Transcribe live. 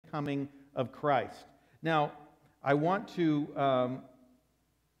coming of Christ. Now, I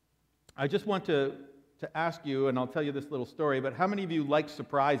just want to ask you, and I'll tell you this little story, but how many of you like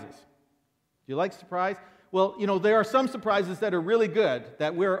surprises? Do you like surprise? Well, there are some surprises that are really good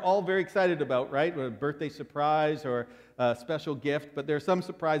that we're all very excited about, right? A birthday surprise or a special gift, but there are some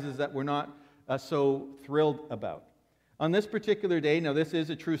surprises that we're not so thrilled about. On this particular day, now this is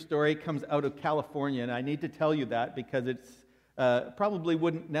a true story, it comes out of California, and I need to tell you that because it's probably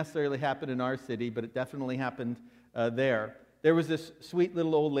wouldn't necessarily happen in our city, but it definitely happened there. There was this sweet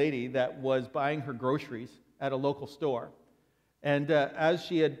little old lady that was buying her groceries at a local store. And as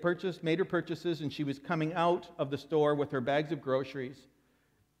she had made her purchases, and she was coming out of the store with her bags of groceries,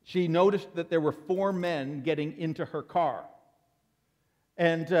 she noticed that there were 4 men getting into her car.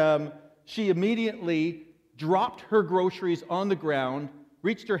 And she immediately dropped her groceries on the ground,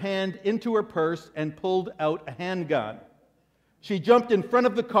 reached her hand into her purse, and pulled out a handgun. She jumped in front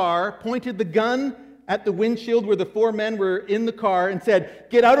of the car, pointed the gun at the windshield where the 4 men were in the car, and said,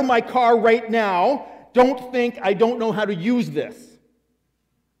 "Get out of my car right now. Don't think I don't know how to use this."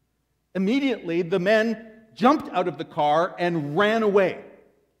 Immediately, the men jumped out of the car and ran away.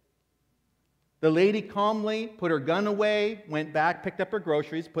 The lady calmly put her gun away, went back, picked up her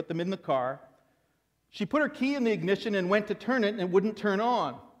groceries, put them in the car. She put her key in the ignition and went to turn it, and it wouldn't turn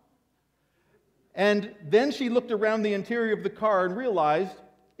on. And then she looked around the interior of the car and realized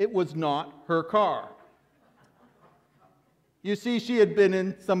it was not her car. You see, she had been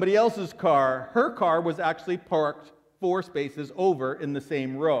in somebody else's car. Her car was actually parked 4 spaces over in the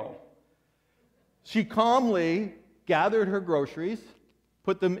same row. She calmly gathered her groceries,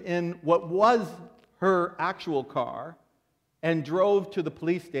 put them in what was her actual car, and drove to the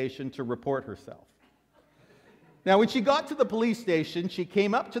police station to report herself. Now, when she got to the police station, she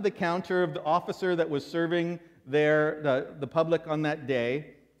came up to the counter of the officer that was serving the public on that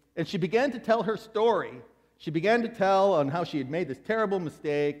day, and she began to tell her story. She began to tell on how she had made this terrible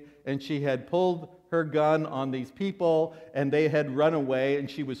mistake, and she had pulled her gun on these people, and they had run away, and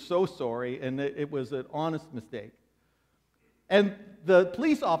she was so sorry, and it was an honest mistake. And the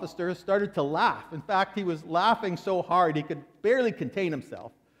police officer started to laugh. In fact, he was laughing so hard he could barely contain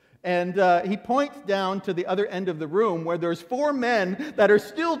himself. And he points down to the other end of the room where there's 4 men that are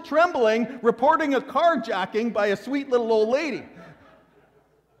still trembling, reporting a carjacking by a sweet little old lady.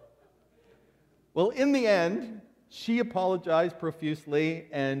 Well, in the end, she apologized profusely,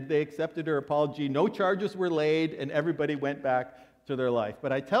 and they accepted her apology. No charges were laid, and everybody went back to their life.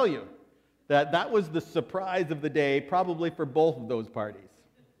 But I tell you that was the surprise of the day, probably for both of those parties.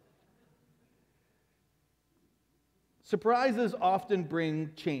 Surprises often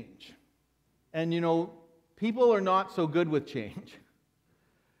bring change. And people are not so good with change.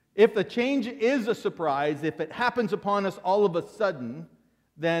 If the change is a surprise, if it happens upon us all of a sudden,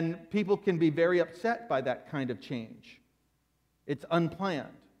 then people can be very upset by that kind of change. It's unplanned.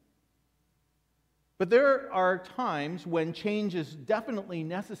 But there are times when change is definitely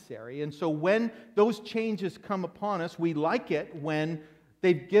necessary, and so when those changes come upon us, we like it when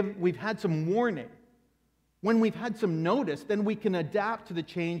we've had some warning. When we've had some notice, then we can adapt to the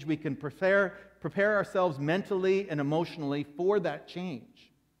change. We can prepare ourselves mentally and emotionally for that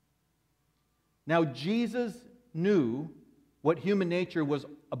change. Now, Jesus knew what human nature was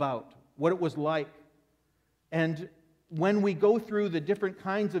about, what it was like. And when we go through the different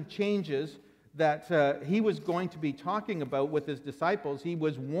kinds of changes that he was going to be talking about with his disciples, he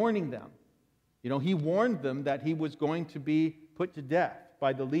was warning them. He warned them that he was going to be put to death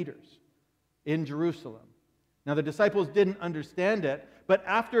by the leaders in Jerusalem. Now, the disciples didn't understand it, but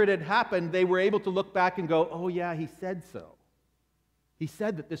after it had happened, they were able to look back and go, "Oh yeah, he said so. He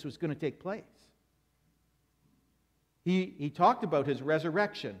said that this was going to take place. He talked about his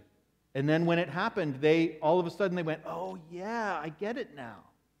resurrection." And then when it happened, all of a sudden they went, "Oh yeah, I get it now."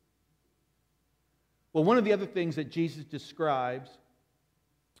 Well, one of the other things that Jesus describes,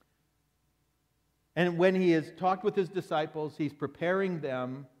 and when he has talked with his disciples, he's preparing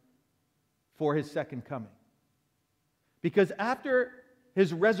them for his second coming. Because after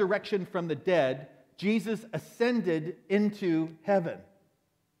his resurrection from the dead, Jesus ascended into heaven.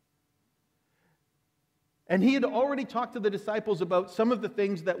 And he had already talked to the disciples about some of the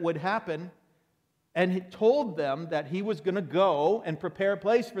things that would happen, and he told them that he was going to go and prepare a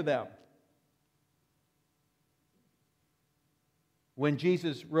place for them. When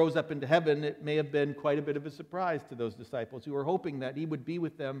Jesus rose up into heaven, it may have been quite a bit of a surprise to those disciples who were hoping that he would be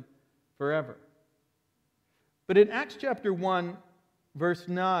with them forever. But in Acts chapter 1, verse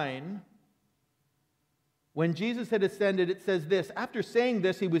 9, when Jesus had ascended, it says this: "After saying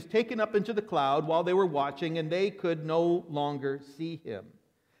this, he was taken up into the cloud while they were watching, and they could no longer see him.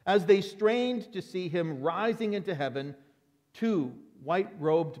 As they strained to see him rising into heaven, two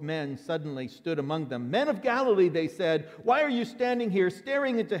white-robed men suddenly stood among them. "Men of Galilee," they said, "why are you standing here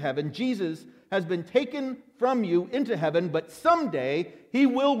staring into heaven? Jesus has been taken from you into heaven, but someday he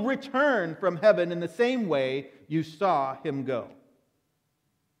will return from heaven in the same way you saw him go."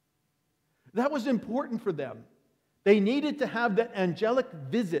 That was important for them. They needed to have that angelic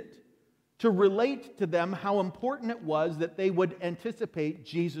visit to relate to them how important it was that they would anticipate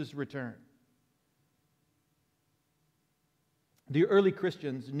Jesus' return. The early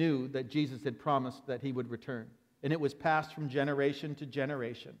Christians knew that Jesus had promised that he would return, and it was passed from generation to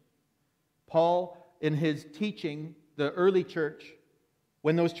generation. Paul, in his teaching, the early church,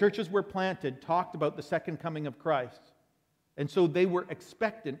 when those churches were planted, talked about the second coming of Christ. And so they were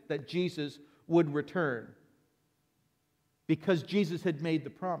expectant that Jesus would return because Jesus had made the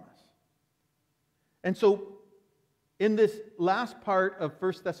promise. And so in this last part of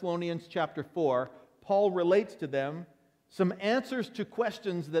 1 Thessalonians chapter 4, Paul relates to them some answers to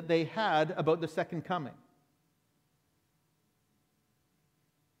questions that they had about the second coming.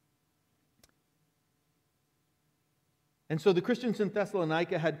 And so the Christians in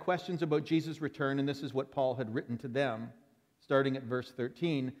Thessalonica had questions about Jesus' return, and this is what Paul had written to them, starting at verse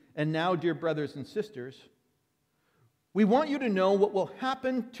 13. "And now, dear brothers and sisters, we want you to know what will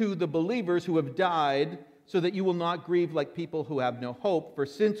happen to the believers who have died, so that you will not grieve like people who have no hope. For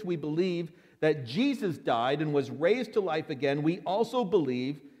since we believe that Jesus died and was raised to life again, we also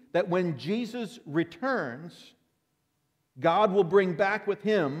believe that when Jesus returns, God will bring back with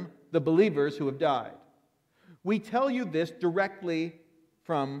him the believers who have died. We tell you this directly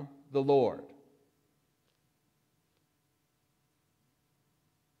from the Lord."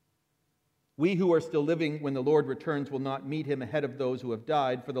 "We who are still living when the Lord returns will not meet him ahead of those who have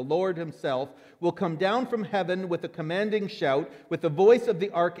died. For the Lord himself will come down from heaven with a commanding shout, with the voice of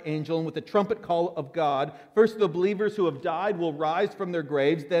the archangel, and with the trumpet call of God. First the believers who have died will rise from their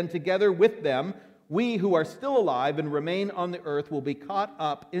graves. Then together with them, we who are still alive and remain on the earth will be caught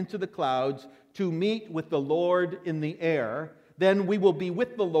up into the clouds to meet with the Lord in the air. Then we will be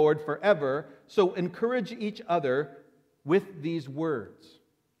with the Lord forever. So encourage each other with these words."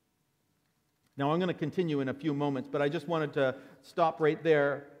 Now I'm going to continue in a few moments, but I just wanted to stop right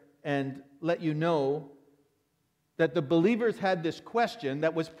there and let you know that the believers had this question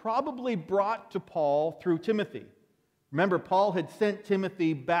that was probably brought to Paul through Timothy. Remember, Paul had sent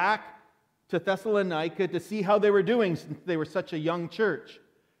Timothy back to Thessalonica to see how they were doing since they were such a young church.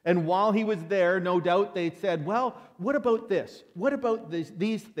 And while he was there, no doubt they'd said, "Well, what about this? What about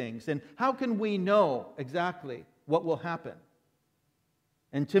these things? And how can we know exactly what will happen?"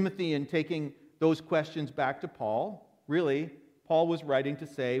 And Timothy, in taking those questions back to Paul, really, Paul was writing to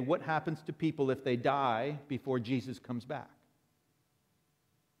say, what happens to people if they die before Jesus comes back?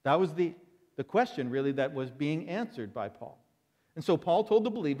 That was the question, really, that was being answered by Paul. And so Paul told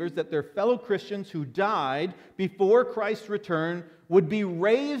the believers that their fellow Christians who died before Christ's return would be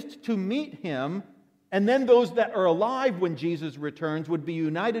raised to meet him, and then those that are alive when Jesus returns would be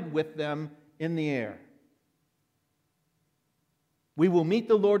united with them in the air. We will meet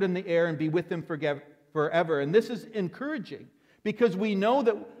the Lord in the air and be with him forever. And this is encouraging because we know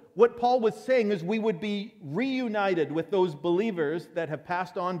that what Paul was saying is we would be reunited with those believers that have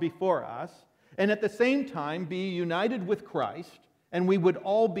passed on before us, and at the same time be united with Christ, and we would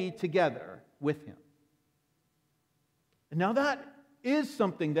all be together with him. And now that is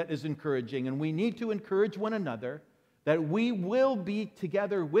something that is encouraging, and we need to encourage one another that we will be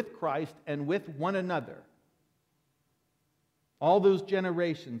together with Christ and with one another. All those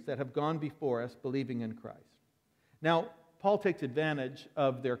generations that have gone before us believing in Christ. Now, Paul takes advantage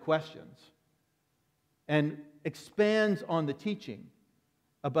of their questions and expands on the teaching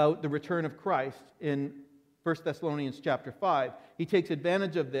about the return of Christ in 1 Thessalonians chapter 5. He takes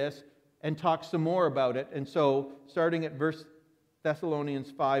advantage of this and talks some more about it. And so, starting at 1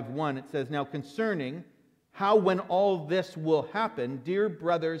 Thessalonians 5:1, it says, "Now concerning how when all this will happen, dear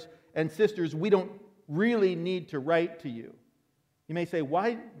brothers and sisters, we don't really need to write to you." You may say,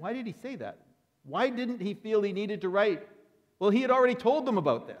 why did he say that? Why didn't he feel he needed to write? Well, he had already told them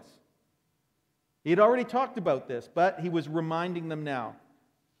about this. He had already talked about this, but he was reminding them now.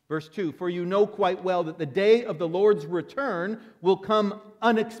 Verse 2, "For you know quite well that the day of the Lord's return will come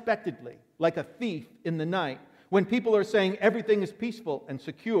unexpectedly, like a thief in the night. When people are saying everything is peaceful and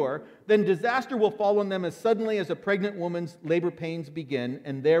secure, then disaster will fall on them as suddenly as a pregnant woman's labor pains begin,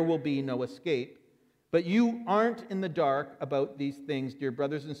 and there will be no escape. But you aren't in the dark about these things, dear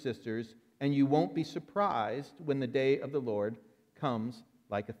brothers and sisters, and you won't be surprised when the day of the Lord comes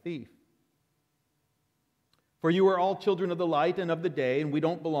like a thief. For you are all children of the light and of the day, and we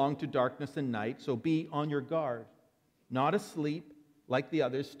don't belong to darkness and night, so be on your guard. Not asleep like the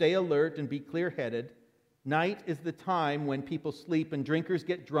others. Stay alert and be clear-headed. Night is the time when people sleep and drinkers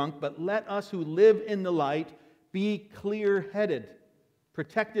get drunk, but let us who live in the light be clear-headed,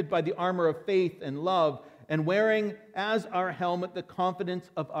 protected by the armor of faith and love, and wearing as our helmet the confidence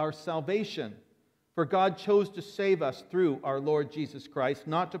of our salvation. For God chose to save us through our Lord Jesus Christ,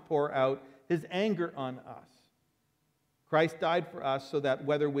 not to pour out His anger on us. Christ died for us so that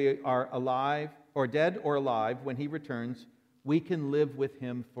whether we are alive or dead or alive, when He returns, we can live with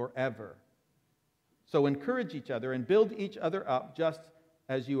Him forever. So encourage each other and build each other up just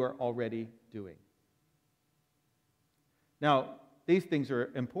as you are already doing. Now, these things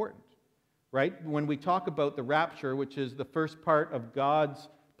are important, right? When we talk about the rapture, which is the first part of God's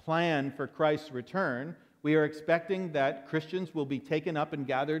plan for Christ's return, we are expecting that Christians will be taken up and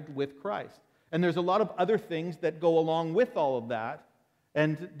gathered with Christ. And there's a lot of other things that go along with all of that,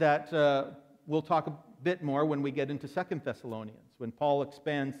 and that we'll talk a bit more when we get into 2 Thessalonians, when Paul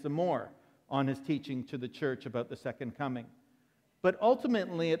expands some more on his teaching to the church about the second coming. But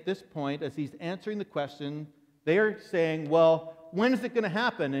ultimately, at this point, as he's answering the question, they're saying, well, when is it going to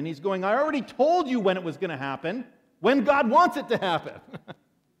happen? And he's going, I already told you when it was going to happen, when God wants it to happen.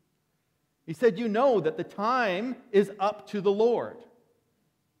 He said, you know that the time is up to the Lord.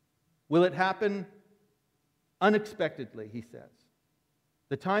 Will it happen unexpectedly, he says.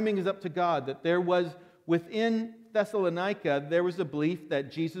 The timing is up to God, that there was within Thessalonica, there was a belief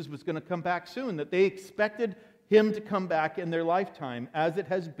that Jesus was going to come back soon, that they expected Him to come back in their lifetime, as it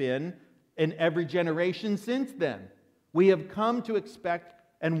has been in every generation since then. We have come to expect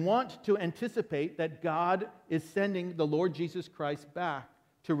and want to anticipate that God is sending the Lord Jesus Christ back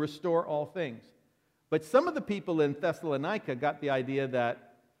to restore all things. But some of the people in Thessalonica got the idea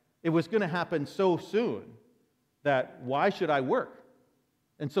that it was going to happen so soon that why should I work?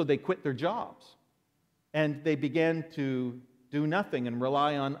 And so they quit their jobs. And they began to do nothing and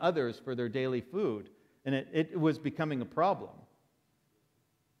rely on others for their daily food. And it was becoming a problem.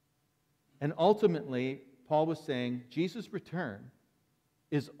 And ultimately, Paul was saying, Jesus' return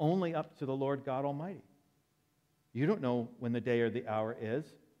is only up to the Lord God Almighty. You don't know when the day or the hour is,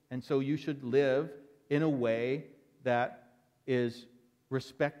 and so you should live in a way that is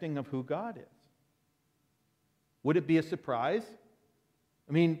respecting of who God is. Would it be a surprise?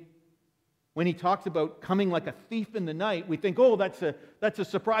 I mean, when he talks about coming like a thief in the night, we think, oh, that's a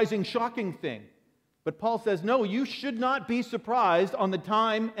surprising, shocking thing. But Paul says, no, you should not be surprised on the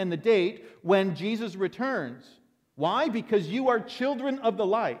time and the date when Jesus returns. Why? Because you are children of the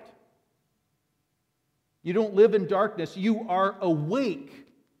light. You don't live in darkness. You are awake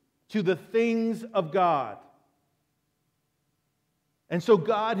to the things of God. And so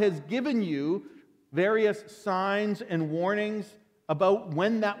God has given you various signs and warnings about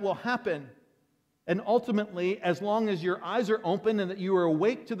when that will happen. And ultimately, as long as your eyes are open and that you are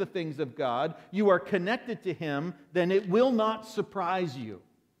awake to the things of God, you are connected to Him, then it will not surprise you.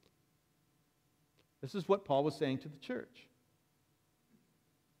 This is what Paul was saying to the church.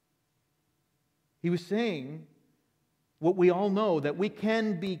 He was saying what we all know, that we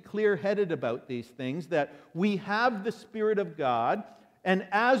can be clear-headed about these things, that we have the Spirit of God, and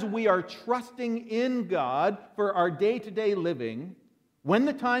as we are trusting in God for our day-to-day living, when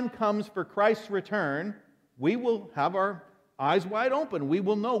the time comes for Christ's return, we will have our eyes wide open. We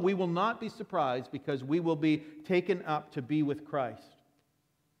will know. We will not be surprised because we will be taken up to be with Christ.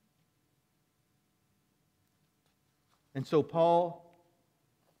 And so Paul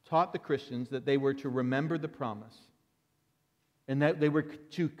taught the Christians that they were to remember the promise and that they were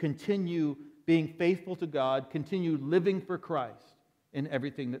to continue being faithful to God, continue living for Christ in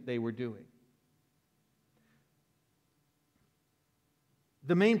everything that they were doing.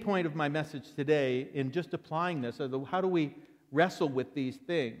 The main point of my message today in just applying this, how do we wrestle with these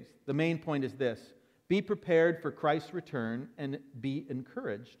things? The main point is this: be prepared for Christ's return and be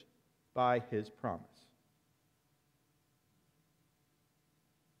encouraged by His promise.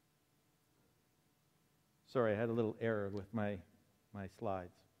 Sorry, I had a little error with my slides.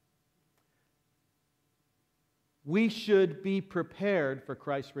 We should be prepared for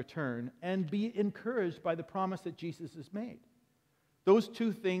Christ's return and be encouraged by the promise that Jesus has made. Those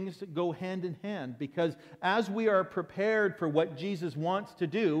two things go hand in hand, because as we are prepared for what Jesus wants to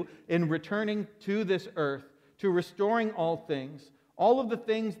do in returning to this earth, to restoring all things, all of the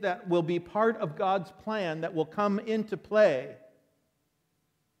things that will be part of God's plan that will come into play,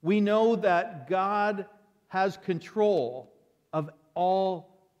 we know that God has control of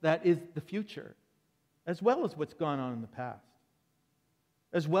all that is the future, as well as what's gone on in the past,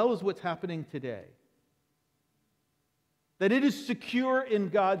 as well as what's happening today. that it is secure in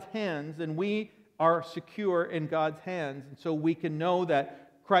God's hands, and we are secure in God's hands. And so we can know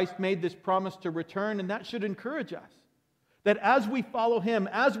that Christ made this promise to return, and that should encourage us. That as we follow Him,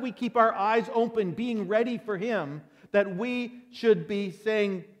 as we keep our eyes open, being ready for Him, that we should be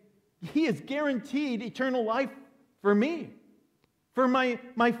saying, He has guaranteed eternal life for me. For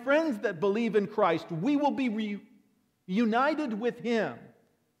my friends that believe in Christ, we will be united with Him.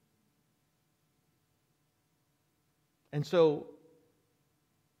 And so,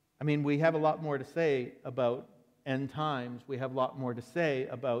 we have a lot more to say about end times. We have a lot more to say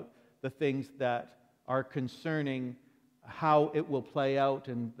about the things that are concerning how it will play out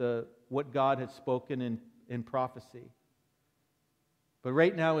and what God has spoken in prophecy. But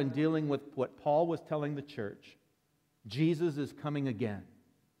right now, in dealing with what Paul was telling the church, Jesus is coming again.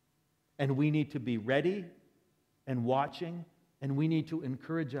 And we need to be ready and watching, and we need to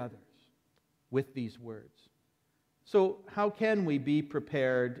encourage others with these words. So how can we be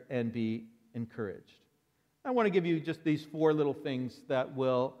prepared and be encouraged? I want to give you just these 4 little things that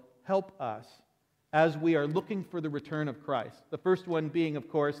will help us as we are looking for the return of Christ. The first one being, of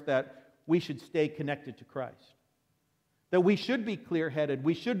course, that we should stay connected to Christ. That we should be clear-headed.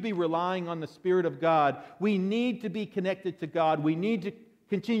 We should be relying on the Spirit of God. We need to be connected to God. We need to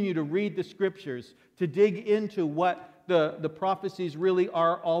continue to read the Scriptures, to dig into what the prophecies really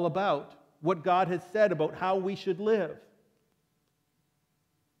are all about, what God has said about how we should live.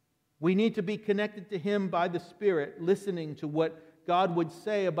 We need to be connected to Him by the Spirit, listening to what God would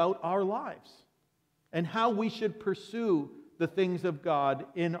say about our lives and how we should pursue the things of God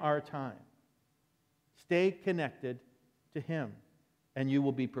in our time. Stay connected to Him, and you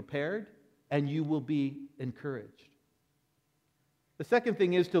will be prepared, and you will be encouraged. The second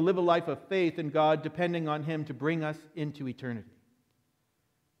thing is to live a life of faith in God, depending on Him to bring us into eternity.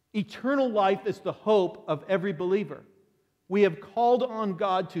 Eternal life is the hope of every believer. We have called on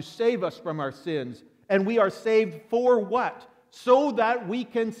God to save us from our sins, and we are saved for what? So that we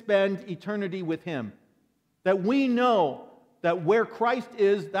can spend eternity with Him. That we know that where Christ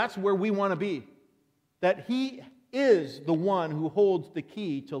is, that's where we want to be. That He is the one who holds the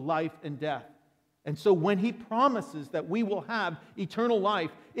key to life and death. And so when He promises that we will have eternal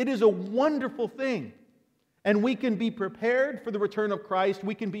life, it is a wonderful thing. And we can be prepared for the return of Christ.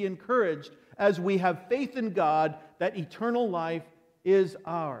 We can be encouraged as we have faith in God that eternal life is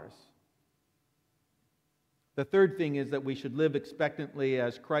ours. The third thing is that we should live expectantly,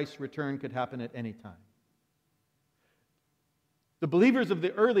 as Christ's return could happen at any time. The believers of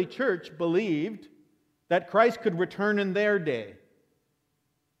the early church believed that Christ could return in their day.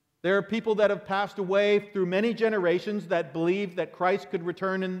 There are people that have passed away through many generations that believe that Christ could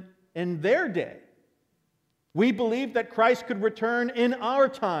return in their day. We believe that Christ could return in our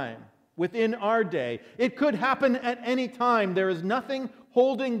time, within our day. It could happen at any time. There is nothing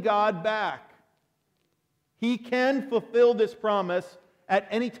holding God back. He can fulfill this promise at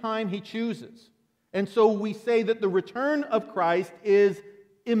any time He chooses. And so we say that the return of Christ is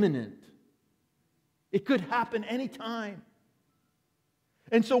imminent. It could happen any time.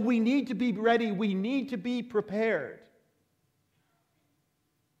 And so we need to be ready. We need to be prepared.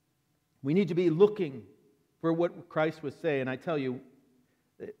 We need to be looking for what Christ would say. And I tell you,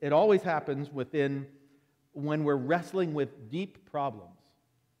 it always happens when we're wrestling with deep problems.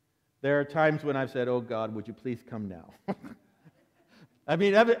 There are times when I've said, "Oh God, would you please come now?"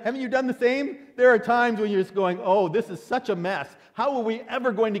 Haven't you done the same? There are times when you're just going, "Oh, this is such a mess. How are we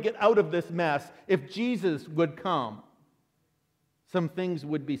ever going to get out of this mess? If Jesus would come, some things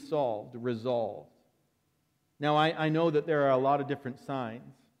would be solved, resolved." Now, I know that there are a lot of different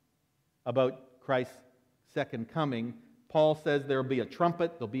signs about Christ's second coming. Paul says there will be a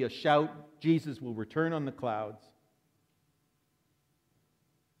trumpet, there'll be a shout, Jesus will return on the clouds.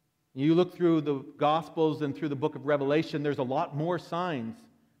 You look through the Gospels and through the book of Revelation, there's a lot more signs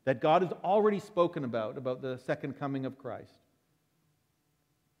that God has already spoken about the second coming of Christ.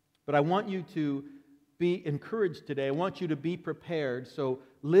 But I want you to be encouraged today. I want you to be prepared. So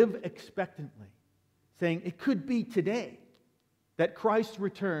live expectantly, saying it could be today that Christ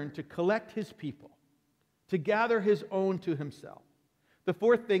returned to collect His people, to gather His own to Himself. The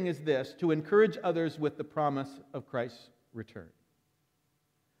fourth thing is this: to encourage others with the promise of Christ's return.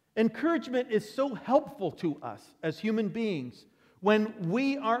 Encouragement is so helpful to us as human beings. When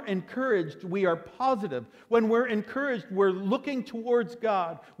we are encouraged, we are positive. When we're encouraged, we're looking towards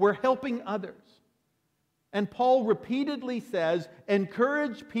God. We're helping others. And Paul repeatedly says,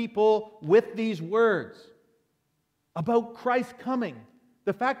 encourage people with these words about Christ's coming.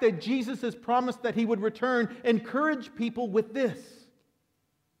 The fact that Jesus has promised that He would return, encourage people with this,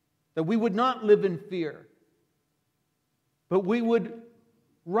 that we would not live in fear. but we would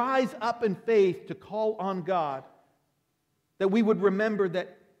rise up in faith to call on God, that we would remember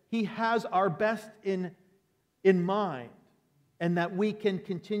that He has our best in mind, and that we can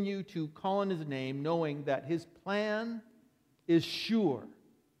continue to call on His name, knowing that His plan is sure,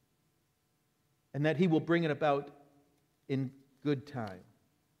 and that He will bring it about in good time.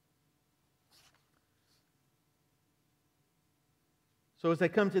 So as I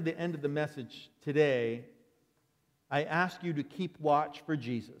come to the end of the message today, I ask you to keep watch for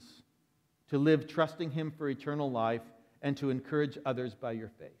Jesus, to live trusting Him for eternal life, and to encourage others by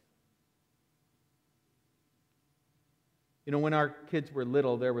your faith. You know, when our kids were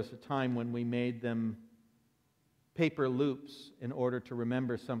little, there was a time when we made them paper loops in order to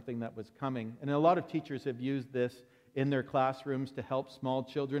remember something that was coming. And a lot of teachers have used this in their classrooms to help small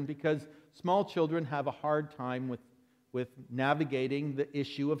children, because small children have a hard time with navigating the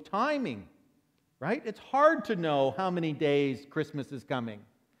issue of timing, right? It's hard to know how many days Christmas is coming.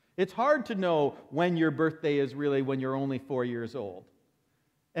 It's hard to know when your birthday is really when you're only 4 years old.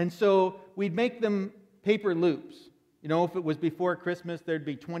 And so we'd make them paper loops. You know, if it was before Christmas, there'd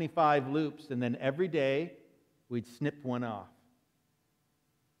be 25 loops, and then every day we'd snip one off.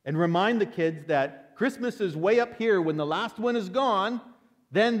 And remind the kids that Christmas is way up here. When the last one is gone,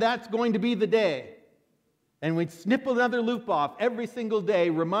 then that's going to be the day. And we'd snip another loop off every single day,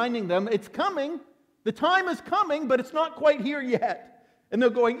 reminding them it's coming, the time is coming, but it's not quite here yet. And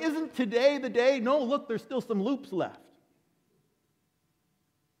they're going, isn't today the day? No, look, there's still some loops left.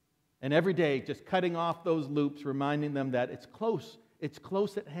 And every day, just cutting off those loops, reminding them that it's close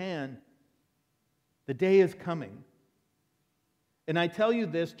at hand. The day is coming. And I tell you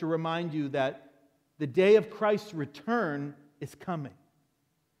this to remind you that the day of Christ's return is coming.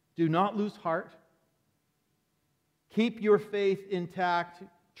 Do not lose heart. Keep your faith intact,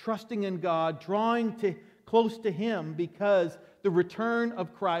 trusting in God, drawing close to Him, because the return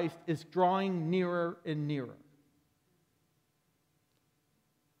of Christ is drawing nearer and nearer.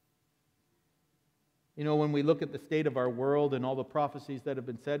 You know, when we look at the state of our world and all the prophecies that have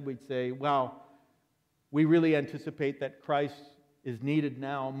been said, we'd say, wow, we really anticipate that Christ is needed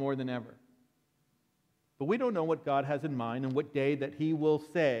now more than ever. But we don't know what God has in mind and what day that He will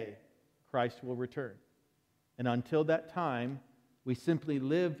say Christ will return. And until that time, we simply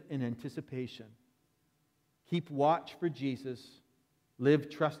live in anticipation. Keep watch for Jesus, live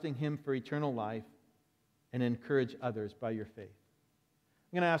trusting Him for eternal life, and encourage others by your faith.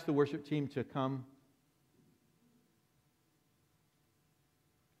 I'm going to ask the worship team to come.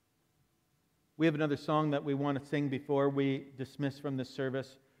 We have another song that we want to sing before we dismiss from this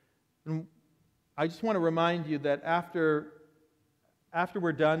service. And I just want to remind you that after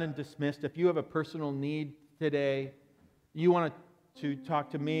we're done and dismissed, if you have a personal need today, you want to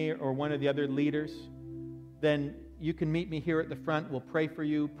talk to me or one of the other leaders, then you can meet me here at the front. We'll pray for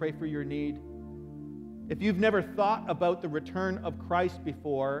you, pray for your need. If you've never thought about the return of Christ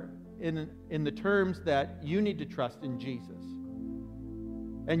before in the terms that you need to trust in Jesus,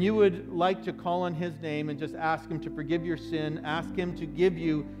 and you would like to call on His name and just ask Him to forgive your sin, ask Him to give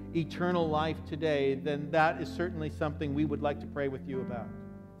you eternal life today, then that is certainly something we would like to pray with you about.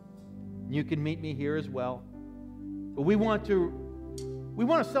 You can meet me here as well. But we want to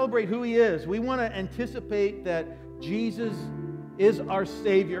celebrate who He is. We want to anticipate that Jesus is our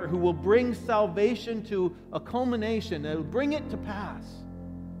Savior who will bring salvation to a culmination, that will bring it to pass,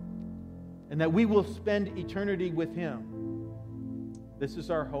 and that we will spend eternity with Him. This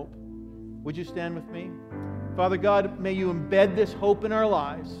is our hope. Would you stand with me? Father God, may you embed this hope in our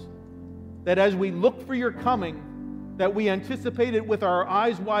lives, that as we look for your coming, that we anticipate it with our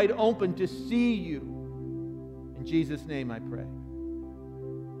eyes wide open to see you. In Jesus' name I pray.